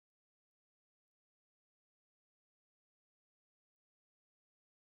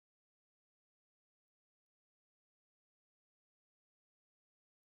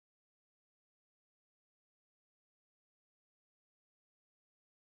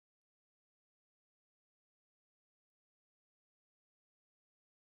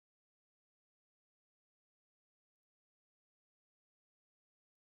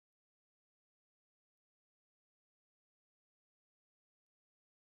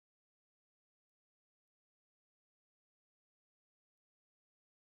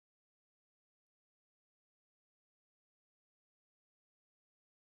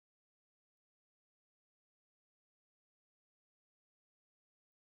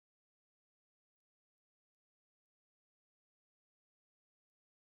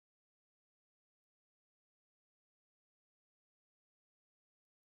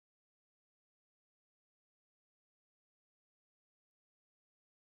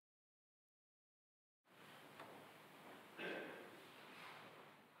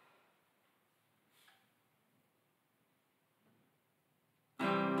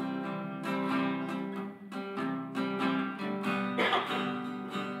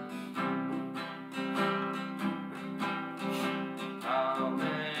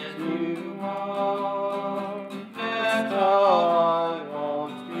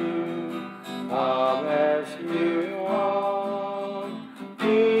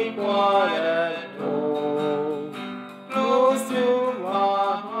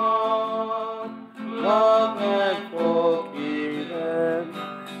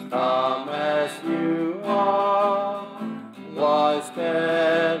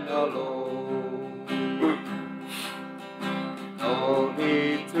stand alone. No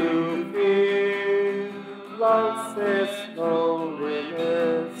need to fear, love says no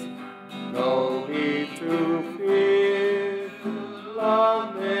limits. No need to fear,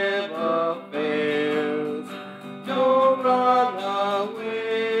 love never fails. Don't run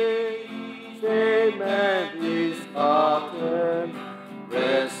away, shame and disheartened.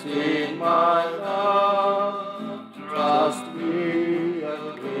 Rest in my love, trust me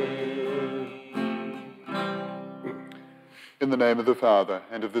again. In the name of the Father,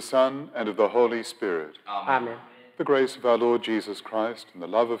 and of the Son, and of the Holy Spirit. Amen. The grace of our Lord Jesus Christ, and the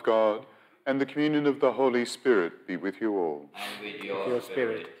love of God, and the communion of the Holy Spirit be with you all. And with your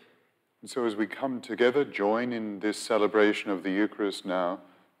spirit. And so as we come together, join in this celebration of the Eucharist now,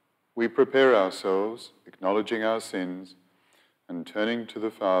 we prepare ourselves, acknowledging our sins, and turning to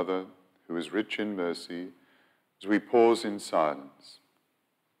the Father, who is rich in mercy, as we pause in silence.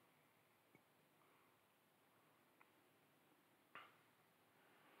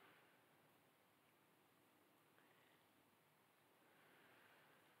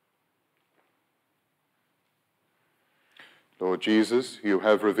 Lord Jesus, you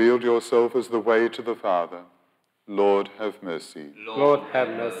have revealed yourself as the way to the Father. Lord, have mercy. Lord, have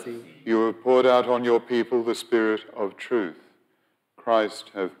mercy. You have poured out on your people the Spirit of truth.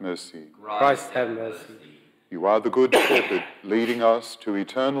 Christ, have mercy. Christ, have mercy. You are the Good Shepherd, leading us to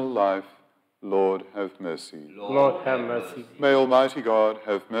eternal life. Lord, have mercy. Lord, have mercy. May Almighty God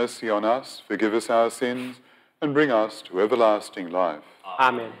have mercy on us, forgive us our sins, and bring us to everlasting life.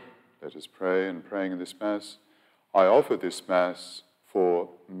 Amen. Let us pray, and praying in this Mass, I offer this Mass for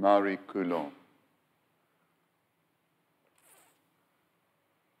Marie Coulon.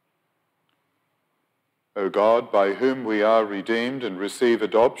 O God, by whom we are redeemed and receive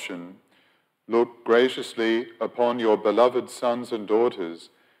adoption, look graciously upon your beloved sons and daughters,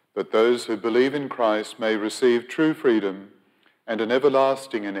 that those who believe in Christ may receive true freedom and an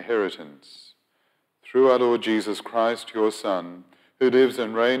everlasting inheritance. Through our Lord Jesus Christ, your Son, who lives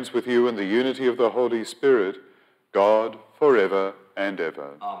and reigns with you in the unity of the Holy Spirit, God, forever and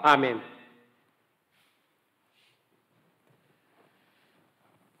ever. Amen.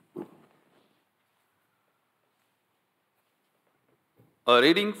 A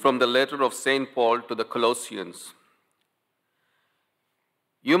reading from the letter of St. Paul to the Colossians.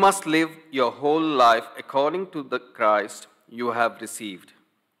 You must live your whole life according to the Christ you have received,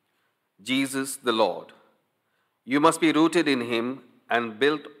 Jesus the Lord. You must be rooted in him and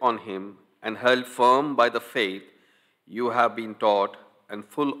built on him and held firm by the faith you have been taught and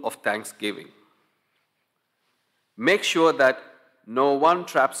full of thanksgiving. Make sure that no one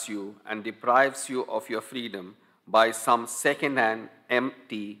traps you and deprives you of your freedom by some second-hand,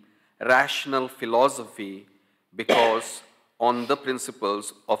 empty, rational philosophy because on the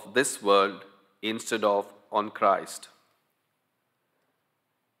principles of this world instead of on Christ.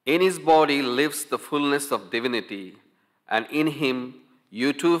 In his body lives the fullness of divinity, and in him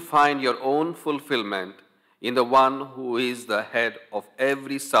you too find your own fulfillment in the one who is the head of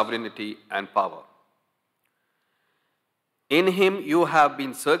every sovereignty and power. In him you have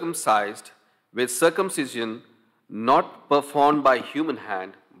been circumcised with circumcision not performed by human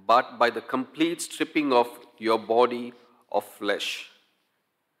hand, but by the complete stripping of your body of flesh.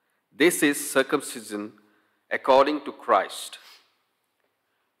 This is circumcision according to Christ.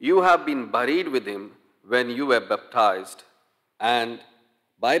 You have been buried with him when you were baptized, and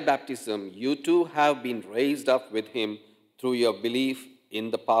by baptism you too have been raised up with him through your belief in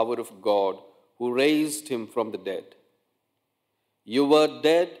the power of God who raised him from the dead. You were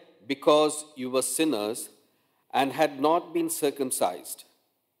dead because you were sinners and had not been circumcised.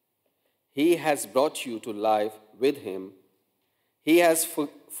 He has brought you to life with him. He has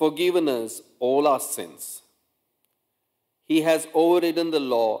forgiven us all our sins. He has overridden the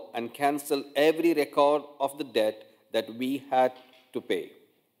law and cancelled every record of the debt that we had to pay.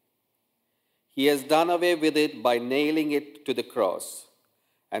 He has done away with it by nailing it to the cross,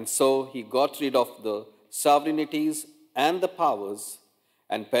 and so he got rid of the sovereignties and the powers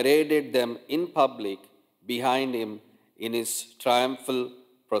and paraded them in public behind him in his triumphal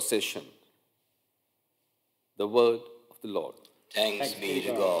procession. The word of the Lord. Thanks be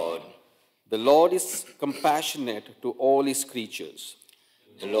to God. The Lord is compassionate to all his creatures.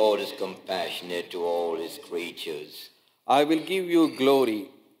 The Lord is compassionate to all his creatures. I will give you glory,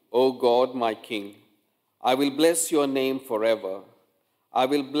 O God, my King. I will bless your name forever. I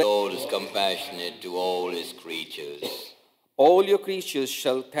will bless. The Lord is compassionate to all his creatures. All your creatures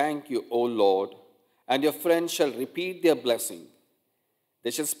shall thank you, O Lord, and your friends shall repeat their blessing.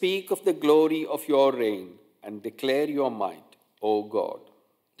 They shall speak of the glory of your reign and declare your might, O God.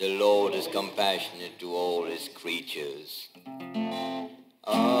 The Lord is compassionate to all his creatures.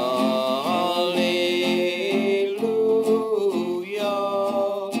 Alleluia,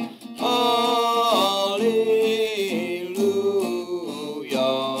 alleluia,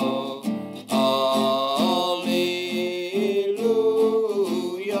 alleluia, alleluia.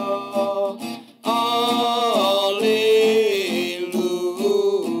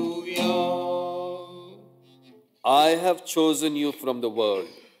 I have chosen you from the world,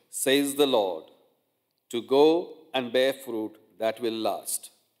 says the Lord, to go and bear fruit that will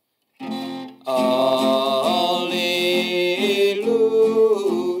last. Alleluia,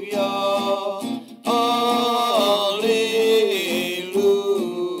 alleluia, alleluia,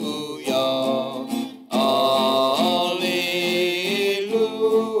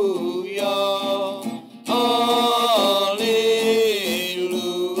 alleluia.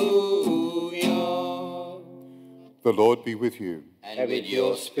 The Lord be with you. And with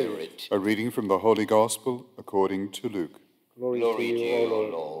your spirit. A reading from the Holy Gospel according to Luke. Glory Glory to to you, O you,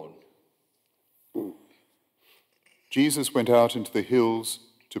 Lord. Lord. Jesus went out into the hills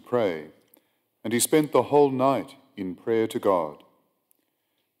to pray, and he spent the whole night in prayer to God.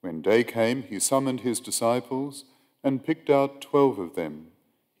 When day came, he summoned his disciples and picked out 12 of them.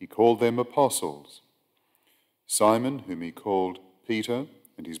 He called them apostles: Simon, whom he called Peter,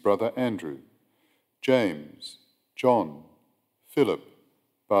 and his brother Andrew, James, John, Philip,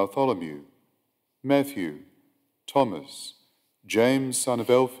 Bartholomew, Matthew, Thomas, James, son of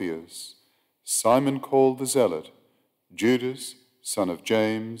Alphaeus, Simon called the Zealot, Judas, son of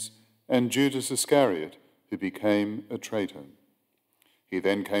James, and Judas Iscariot, who became a traitor. He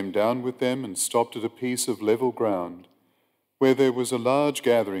then came down with them and stopped at a piece of level ground, where there was a large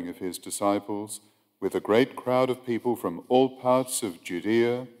gathering of his disciples, with a great crowd of people from all parts of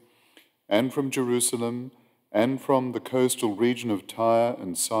Judea, and from Jerusalem, and from the coastal region of Tyre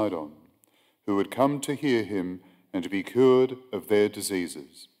and Sidon, who had come to hear him and to be cured of their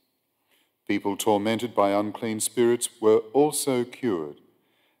diseases. People tormented by unclean spirits were also cured,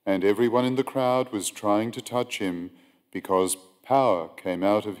 and everyone in the crowd was trying to touch him, because power came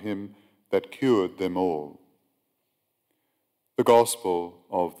out of him that cured them all. The Gospel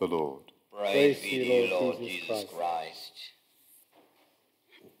of the Lord. Praise be to you, Lord Jesus Christ.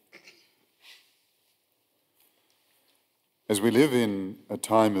 As we live in a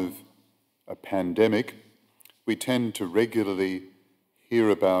time of a pandemic, we tend to regularly hear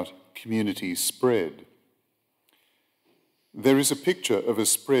about community spread. There is a picture of a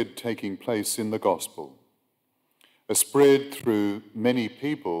spread taking place in the Gospel, a spread through many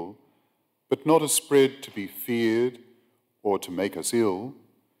people, but not a spread to be feared or to make us ill,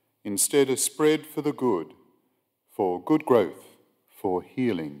 instead a spread for the good, for good growth, for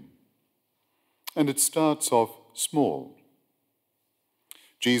healing. And it starts off small.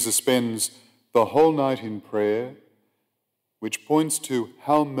 Jesus spends the whole night in prayer, which points to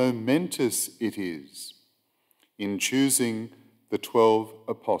how momentous it is in choosing the 12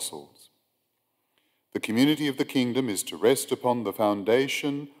 apostles. The community of the kingdom is to rest upon the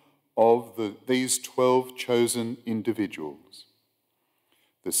foundation of these 12 chosen individuals.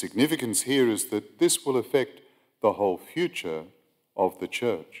 The significance here is that this will affect the whole future of the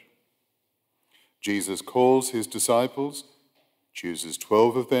church. Jesus calls his disciples, chooses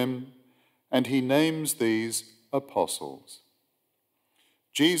 12 of them, and he names these apostles.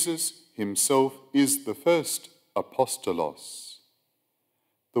 Jesus himself is the first apostolos,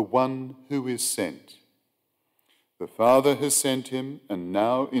 the one who is sent. The Father has sent him, and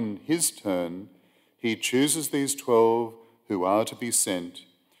now in his turn, he chooses these 12 who are to be sent,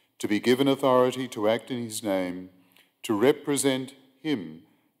 to be given authority to act in his name, to represent him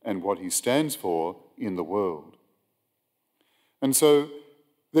and what he stands for in the world. And so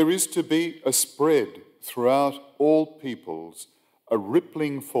there is to be a spread throughout all peoples, a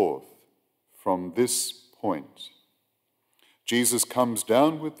rippling forth from this point. Jesus comes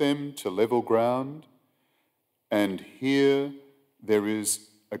down with them to level ground, and here there is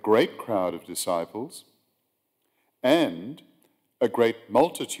a great crowd of disciples and a great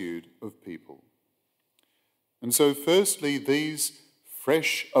multitude of people. And so firstly, these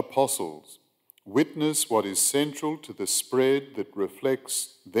fresh apostles witness what is central to the spread that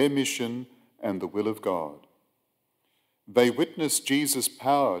reflects their mission and the will of God. They witness Jesus'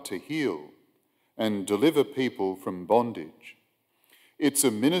 power to heal and deliver people from bondage. It's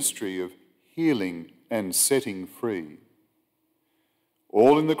a ministry of healing and setting free.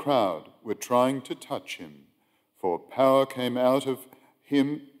 All in the crowd were trying to touch him, for power came out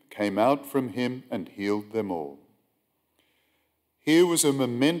from him and healed them all. Here was a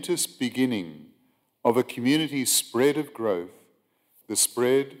momentous beginning of a community spread of growth the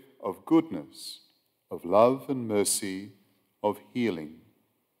spread of goodness, of love and mercy, of healing.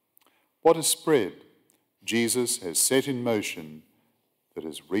 What a spread Jesus has set in motion that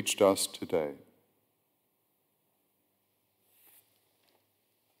has reached us today.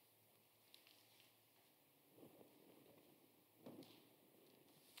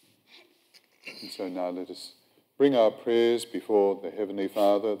 And so now let us bring our prayers before the Heavenly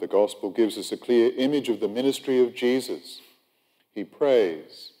Father. The Gospel gives us a clear image of the ministry of Jesus. He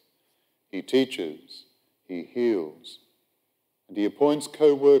prays, he teaches, he heals, and he appoints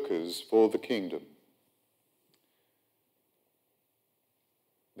co-workers for the kingdom.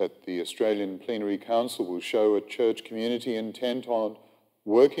 That the Australian Plenary Council will show a church community intent on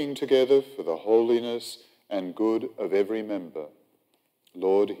working together for the holiness and good of every member.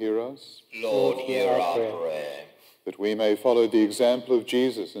 Lord, hear us. Lord, hear our prayer. That we may follow the example of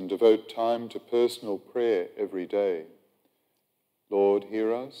Jesus and devote time to personal prayer every day. Lord,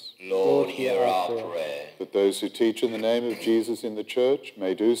 hear us. Lord, hear our prayer. That those who teach in the name of Jesus in the church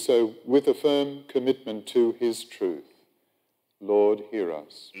may do so with a firm commitment to his truth. Lord, hear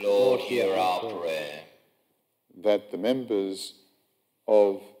us. Lord, hear our prayer. That the members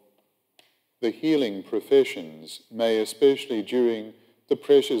of the healing professions may, especially during the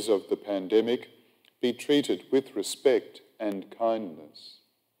pressures of the pandemic, be treated with respect and kindness.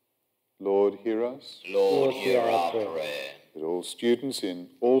 Lord, hear us. Lord, hear our prayer. That all students in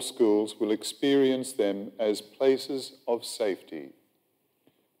all schools will experience them as places of safety.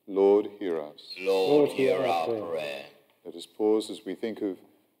 Lord, hear us. Lord, hear our prayer. Let us pause as we think of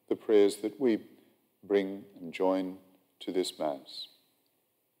the prayers that we bring and join to this Mass.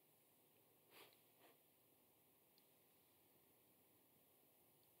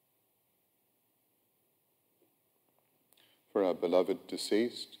 For our beloved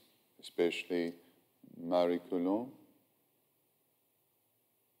deceased, especially Marie Coulon,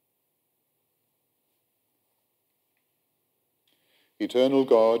 Eternal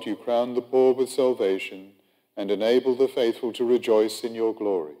God, you crown the poor with salvation and enable the faithful to rejoice in your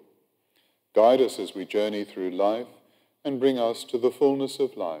glory. Guide us as we journey through life and bring us to the fullness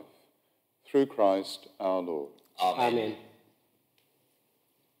of life. Through Christ our Lord. Amen. Amen.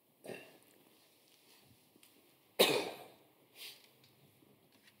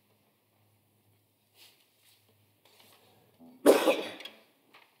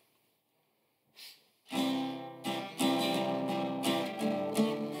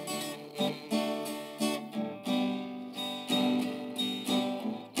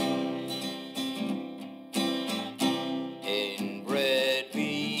 In bread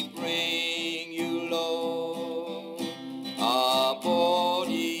we bring you, Lord, our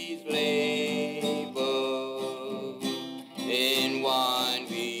bodies labor. In wine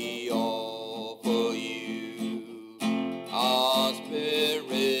we offer you, our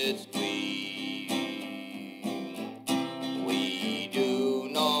spirits grieve. We do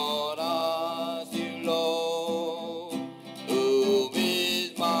not ask you, Lord, who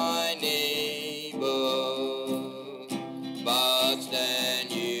is my neighbor, but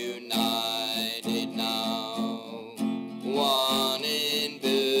stand united now, one in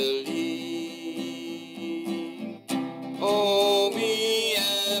belief. Oh, we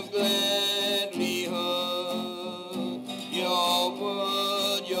have gladly heard your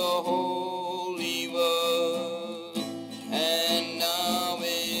word, your holy word, and now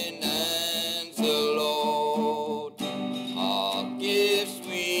in answer, Lord, our gifts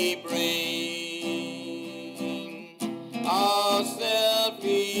we bring. Our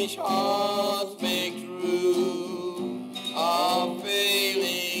selfish hearts make true, our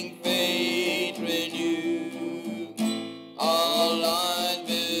failing faith renew. Our lives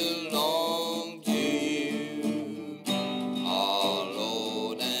belong to you, our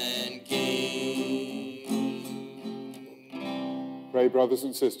Lord and King. Pray, brothers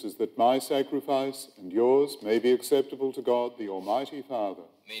and sisters, that my sacrifice and yours may be acceptable to God, the Almighty Father.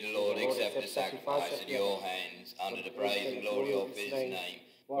 May the Lord accept the sacrifice at your hands, under the praise and glory of his name,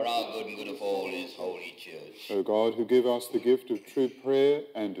 for our good and good of all his holy church. O God, who give us the gift of true prayer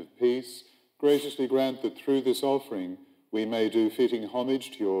and of peace, graciously grant that through this offering we may do fitting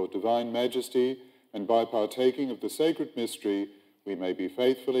homage to your divine majesty, and by partaking of the sacred mystery we may be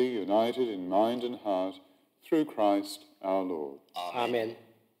faithfully united in mind and heart, through Christ our Lord. Amen.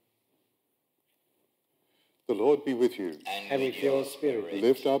 The Lord be with you. And with your spirit.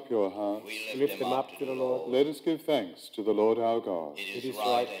 Lift up your hearts. We Lift them up to the Lord. Let us give thanks to the Lord our God. It is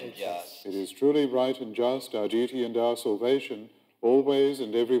right and just. It is truly right and just, our duty and our salvation, always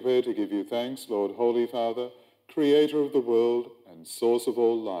and everywhere to give you thanks, Lord, Holy Father, Creator of the world and source of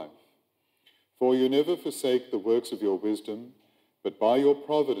all life. For you never forsake the works of your wisdom, but by your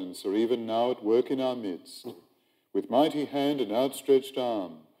providence are even now at work in our midst. With mighty hand and outstretched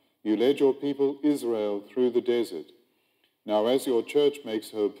arm, you led your people Israel through the desert. Now as your church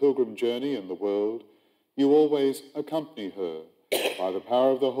makes her pilgrim journey in the world, you always accompany her by the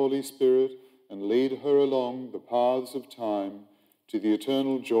power of the Holy Spirit and lead her along the paths of time to the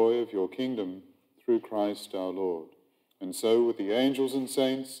eternal joy of your kingdom through Christ our Lord. And so with the angels and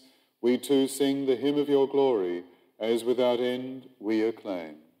saints, we too sing the hymn of your glory, as without end we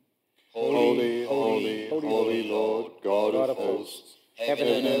acclaim. Holy, holy, holy Lord, God of hosts, heaven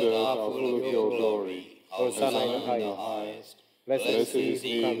and earth are full of your glory. Hosanna in the highest. Blessed is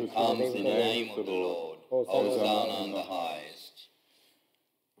he who comes in the name of the Lord. Hosanna in the highest.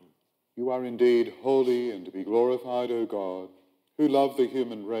 You are indeed holy and to be glorified, O God, who love the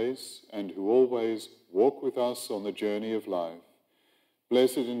human race and who always walk with us on the journey of life.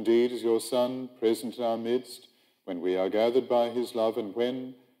 Blessed indeed is your Son, present in our midst, when we are gathered by his love, and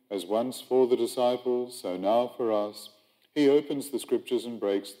when, as once for the disciples, so now for us, he opens the Scriptures and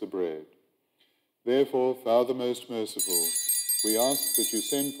breaks the bread. Therefore, Father most merciful, we ask that you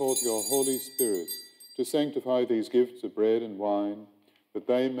send forth your Holy Spirit to sanctify these gifts of bread and wine, that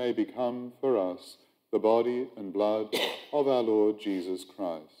they may become for us the body and blood of our Lord Jesus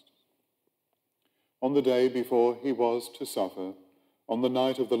Christ. On the day before he was to suffer, on the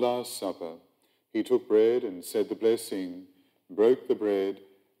night of the Last Supper, he took bread and said the blessing, broke the bread,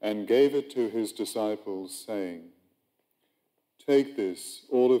 and gave it to his disciples, saying, "Take this,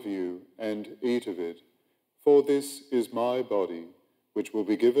 all of you, and eat of it, for this is my body, which will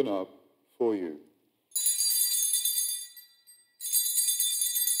be given up for you."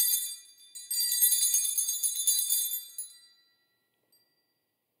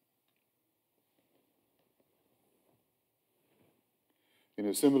 In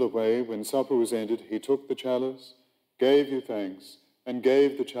a similar way, when supper was ended, he took the chalice, gave you thanks, and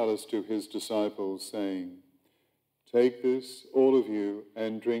gave the chalice to his disciples, saying, "Take this, all of you,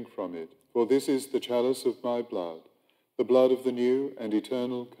 and drink from it, for this is the chalice of my blood, the blood of the new and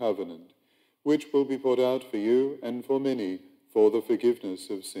eternal covenant, which will be poured out for you and for many for the forgiveness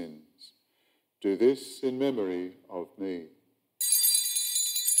of sins. Do this in memory of me."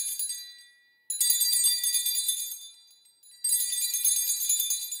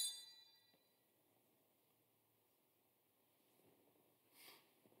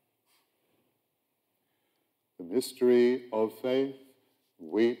 The mystery of faith,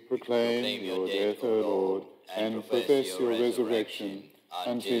 we proclaim your death, O Lord, and profess your resurrection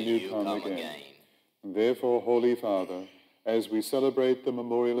until you come again. And therefore, Holy Father, as we celebrate the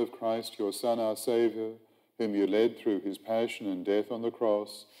memorial of Christ, your Son, our Saviour, whom you led through his passion and death on the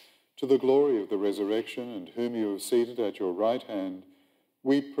cross, to the glory of the resurrection, and whom you have seated at your right hand,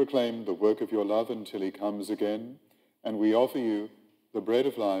 we proclaim the work of your love until he comes again, and we offer you the bread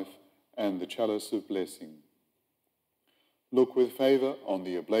of life and the chalice of blessing. Look with favour on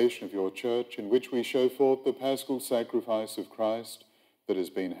the oblation of your church, in which we show forth the paschal sacrifice of Christ that has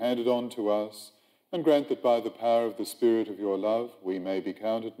been handed on to us, and grant that by the power of the Spirit of your love we may be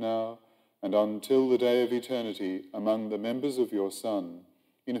counted now and until the day of eternity among the members of your Son,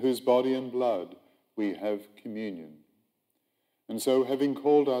 in whose body and blood we have communion. And so, having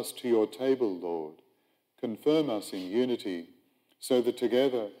called us to your table, Lord, confirm us in unity, so that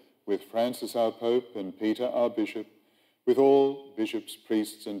together with Francis our Pope and Peter our Bishop, with all bishops,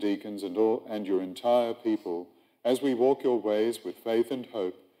 priests and deacons and your entire people, as we walk your ways with faith and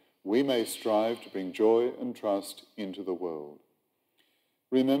hope, we may strive to bring joy and trust into the world.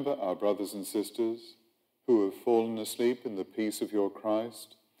 Remember our brothers and sisters who have fallen asleep in the peace of your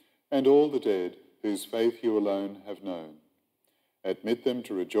Christ, and all the dead whose faith you alone have known. Admit them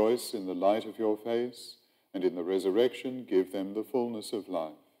to rejoice in the light of your face, and in the resurrection give them the fullness of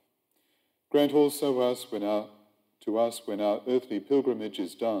life. Grant also to us when our earthly pilgrimage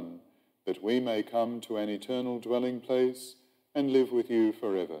is done, that we may come to an eternal dwelling place and live with you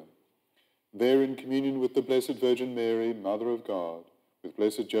forever. There, in communion with the Blessed Virgin Mary, Mother of God, with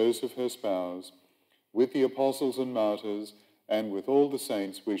blessed Joseph, her spouse, with the apostles and martyrs, and with all the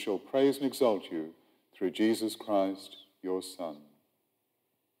saints, we shall praise and exalt you through Jesus Christ, your Son.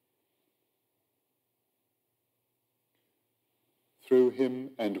 Through him,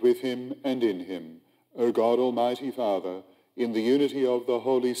 and with him, and in him, O God, Almighty Father, in the unity of the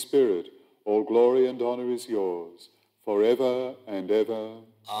Holy Spirit, all glory and honour is yours, forever and ever.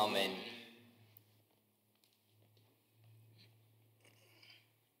 Amen.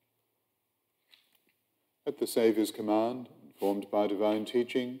 At the Saviour's command, informed by divine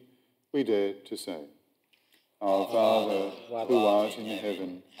teaching, we dare to say, Our Father, who art in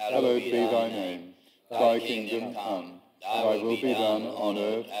heaven, hallowed be thy name. Thy kingdom come. Thy will be done on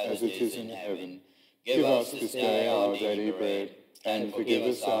earth as it is in heaven. Give us this day our daily bread, and forgive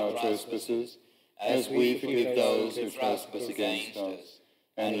us our trespasses, as we forgive those who trespass against us.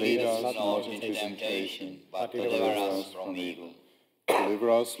 And lead us not into temptation, but deliver us from evil. Deliver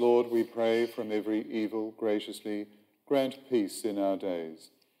us, Lord, we pray, from every evil. Graciously grant peace in our days,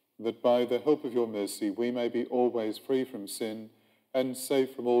 that by the help of your mercy we may be always free from sin and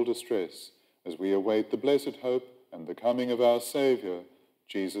safe from all distress, as we await the blessed hope and the coming of our Saviour,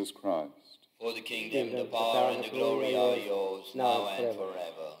 Jesus Christ. For the kingdom, the power, and the glory are yours, now and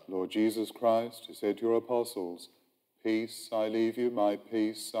forever. Lord Jesus Christ, who said to your apostles, "Peace I leave you, my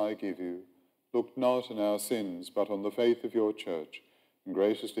peace I give you," look not on our sins, but on the faith of your church, and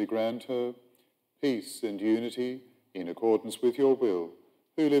graciously grant her peace and unity in accordance with your will,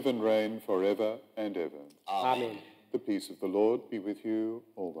 who live and reign forever and ever. Amen. The peace of the Lord be with you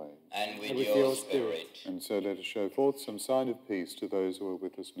always. And with your spirit. And so let us show forth some sign of peace to those who are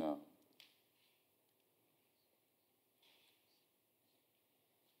with us now.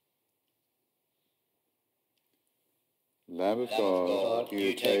 Lamb of God,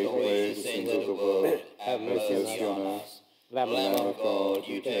 you take away the sins of the world, have mercy on us. Lamb of God,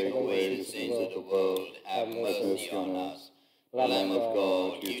 you take away the sins of the world, have mercy on us. Lamb of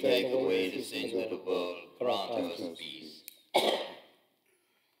God, you take away the sins of the world, grant us peace.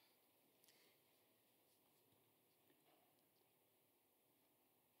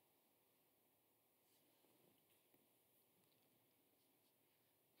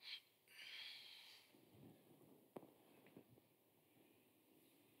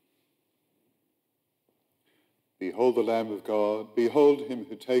 Behold the Lamb of God, behold him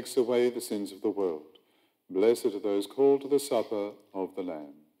who takes away the sins of the world. Blessed are those called to the supper of the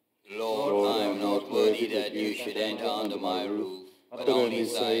Lamb. Lord, I am not worthy that you should enter under my roof, but only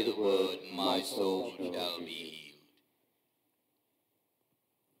say the word, and my soul shall be healed.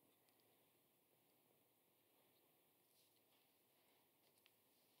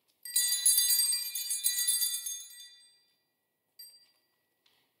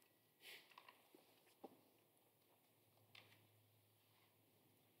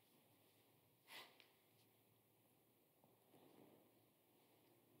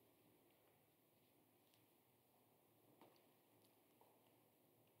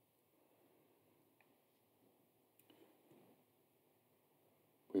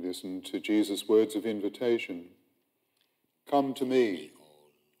 We listen to Jesus' words of invitation. Come to me,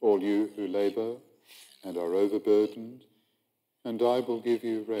 all you who labour and are overburdened, and I will give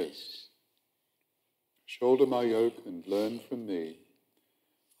you rest. Shoulder my yoke and learn from me,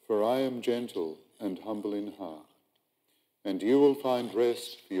 for I am gentle and humble in heart, and you will find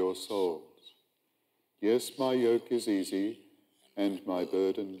rest for your souls. Yes, my yoke is easy and my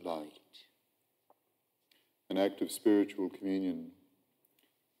burden light. An act of spiritual communion.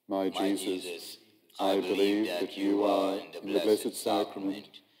 My Jesus, I believe that you are in the Blessed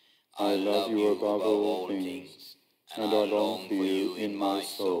Sacrament. I love you above all things, and I long for you in my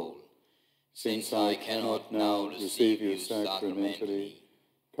soul. Since I cannot now receive you sacramentally,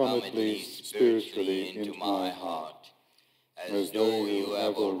 come at least spiritually into my heart. As though you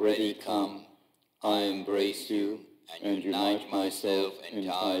have already come, I embrace you and unite myself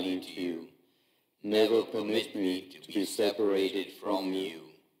entirely to you. Never permit me to be separated from you.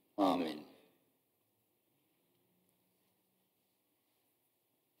 Amen.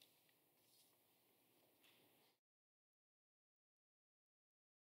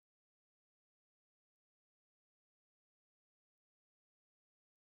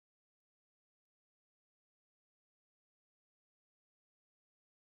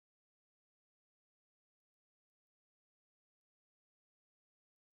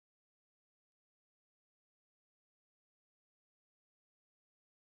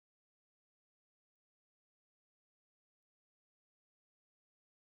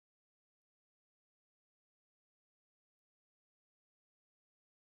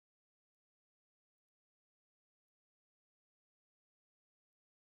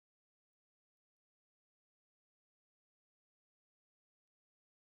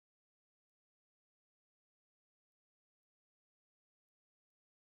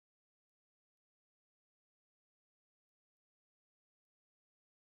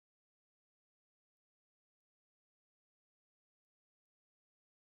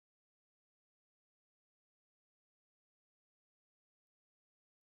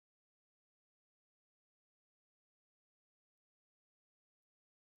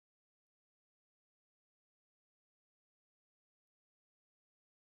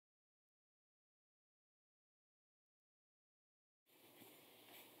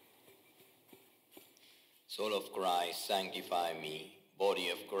 Soul of Christ, sanctify me. Body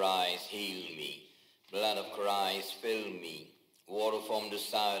of Christ, heal me. Blood of Christ, fill me. Water from the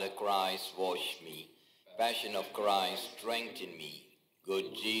side of Christ, wash me. Passion of Christ, strengthen me.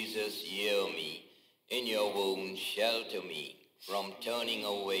 Good Jesus, hear me. In your wounds, shelter me. From turning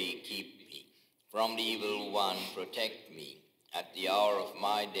away, keep me. From the evil one, protect me. At the hour of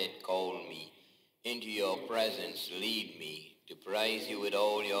my death, call me. Into your presence, lead me. To praise you with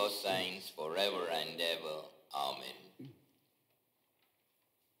all your saints, forever and ever. Amen.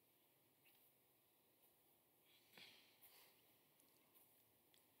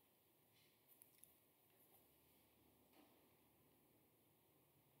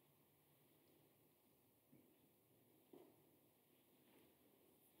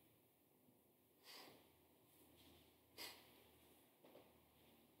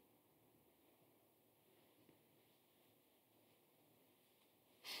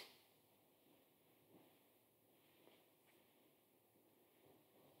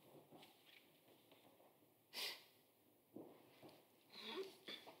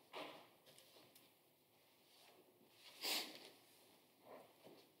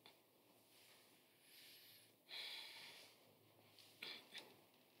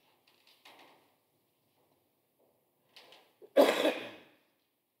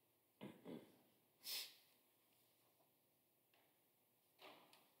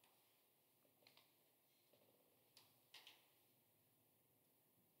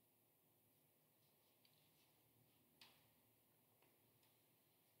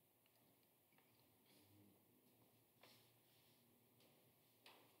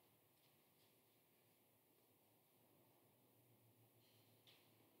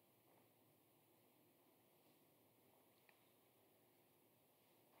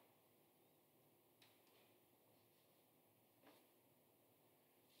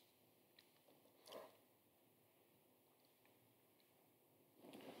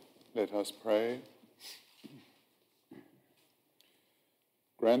 Let us pray.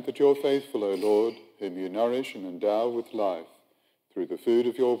 Grant that your faithful, O Lord, whom you nourish and endow with life through the food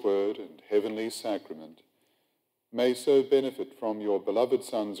of your word and heavenly sacrament, may so benefit from your beloved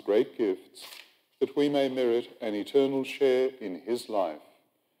Son's great gifts that we may merit an eternal share in his life,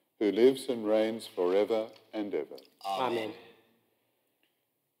 who lives and reigns forever and ever. Amen.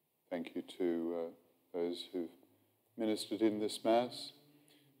 Thank you to those who've ministered in this Mass.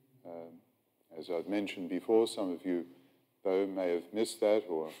 As I've mentioned before, some of you, though, may have missed that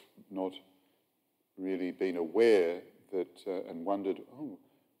or not really been aware that and wondered, oh,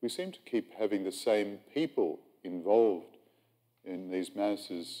 we seem to keep having the same people involved in these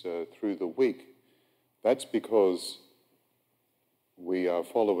Masses through the week. That's because we are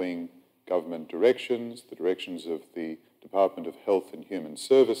following government directions, the directions of the Department of Health and Human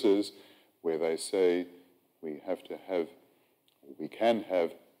Services, where they say we can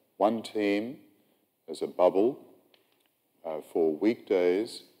have one team as a bubble for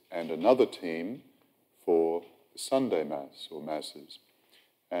weekdays and another team for the Sunday Mass or Masses.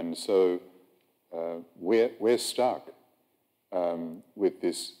 And so we're stuck with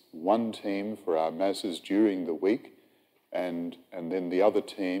this one team for our Masses during the week and then the other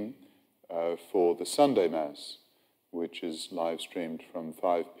team for the Sunday Mass, which is live streamed from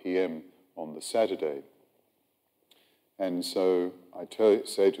 5 p.m. on the Saturday. And so I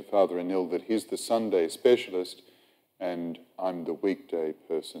say to Father Anil that he's the Sunday specialist and I'm the weekday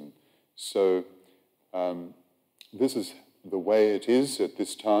person. So this is the way it is at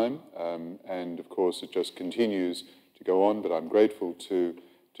this time, and of course it just continues to go on, but I'm grateful to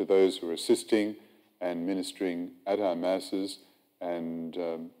those who are assisting and ministering at our Masses, and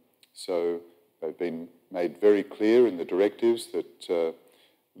so they've been made very clear in the directives that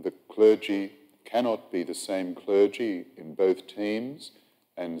the clergy cannot be the same clergy in both teams,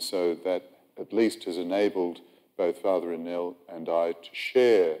 and so that at least has enabled both Father Anil and I to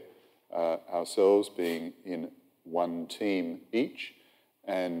share ourselves being in one team each,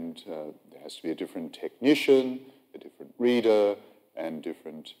 and there has to be a different technician, a different reader, and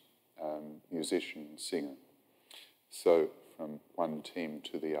different musician and singer. So from one team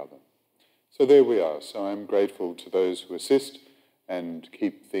to the other. So there we are. So I'm grateful to those who assist and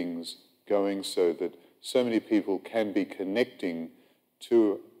keep things going so that so many people can be connecting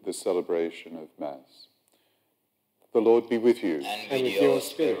to the celebration of Mass. The Lord be with you. And with your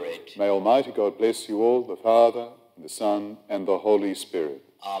spirit. May Almighty God bless you all, the Father, the Son, and the Holy Spirit.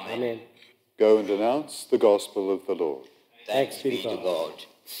 Amen. Amen. Go and announce the gospel of the Lord. Thanks be to God.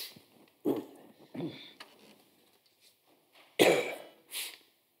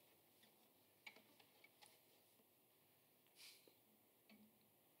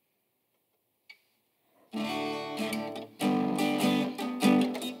 Amen.